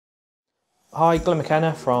Hi, Glyn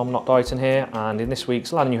McKenna from Nock Deighton here, and in this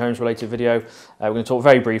week's Land and New Homes related video we're going to talk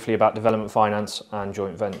very briefly about development finance and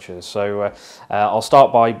joint ventures. So I'll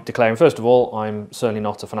start by declaring, first of all, I'm certainly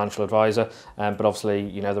not a financial advisor, but obviously,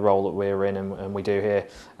 you know, the role that we're in and we do here,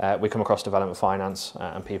 we come across development finance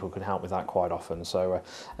and people can help with that quite often. So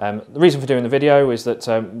the reason for doing the video is that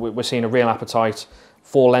we're seeing a real appetite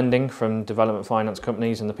for lending from development finance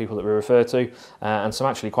companies and the people that we refer to, and some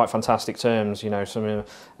actually quite fantastic terms, you know, some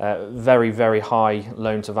very high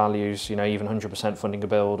loan to values, you know, even 100% funding a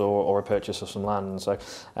build or a purchase of some land. So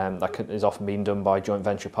that is often being done by joint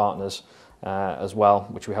venture partners as well,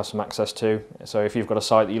 which we have some access to. So if you've got a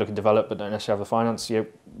site that you're looking to develop but don't necessarily have the finance,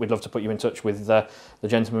 we'd love to put you in touch with the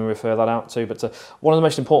gentleman we refer that out to. But one of the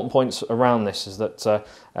most important points around this is that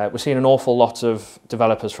we're seeing an awful lot of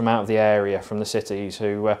developers from out of the area, from the cities,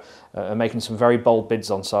 who are making some very bold bids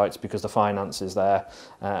on sites because the finance is there,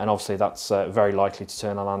 and obviously that's very likely to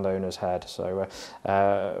turn a landowner's head. So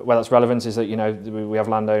where that's relevant is that, you know, we have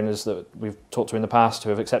landowners that we've talked to in the past who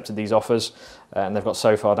have accepted these offers, and they've got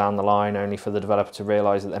so far down the line only for the developer to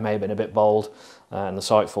realise that they may have been a bit bold, and the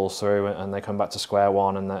site falls through and they come back to square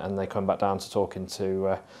one, and they come back down to talking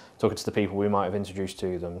to the people we might have introduced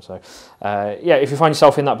to them. So yeah, if you find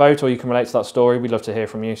yourself in that boat or you can relate to that story, we'd love to hear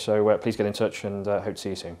from you. So please get in touch, and hope to see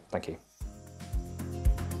you soon. Thank you.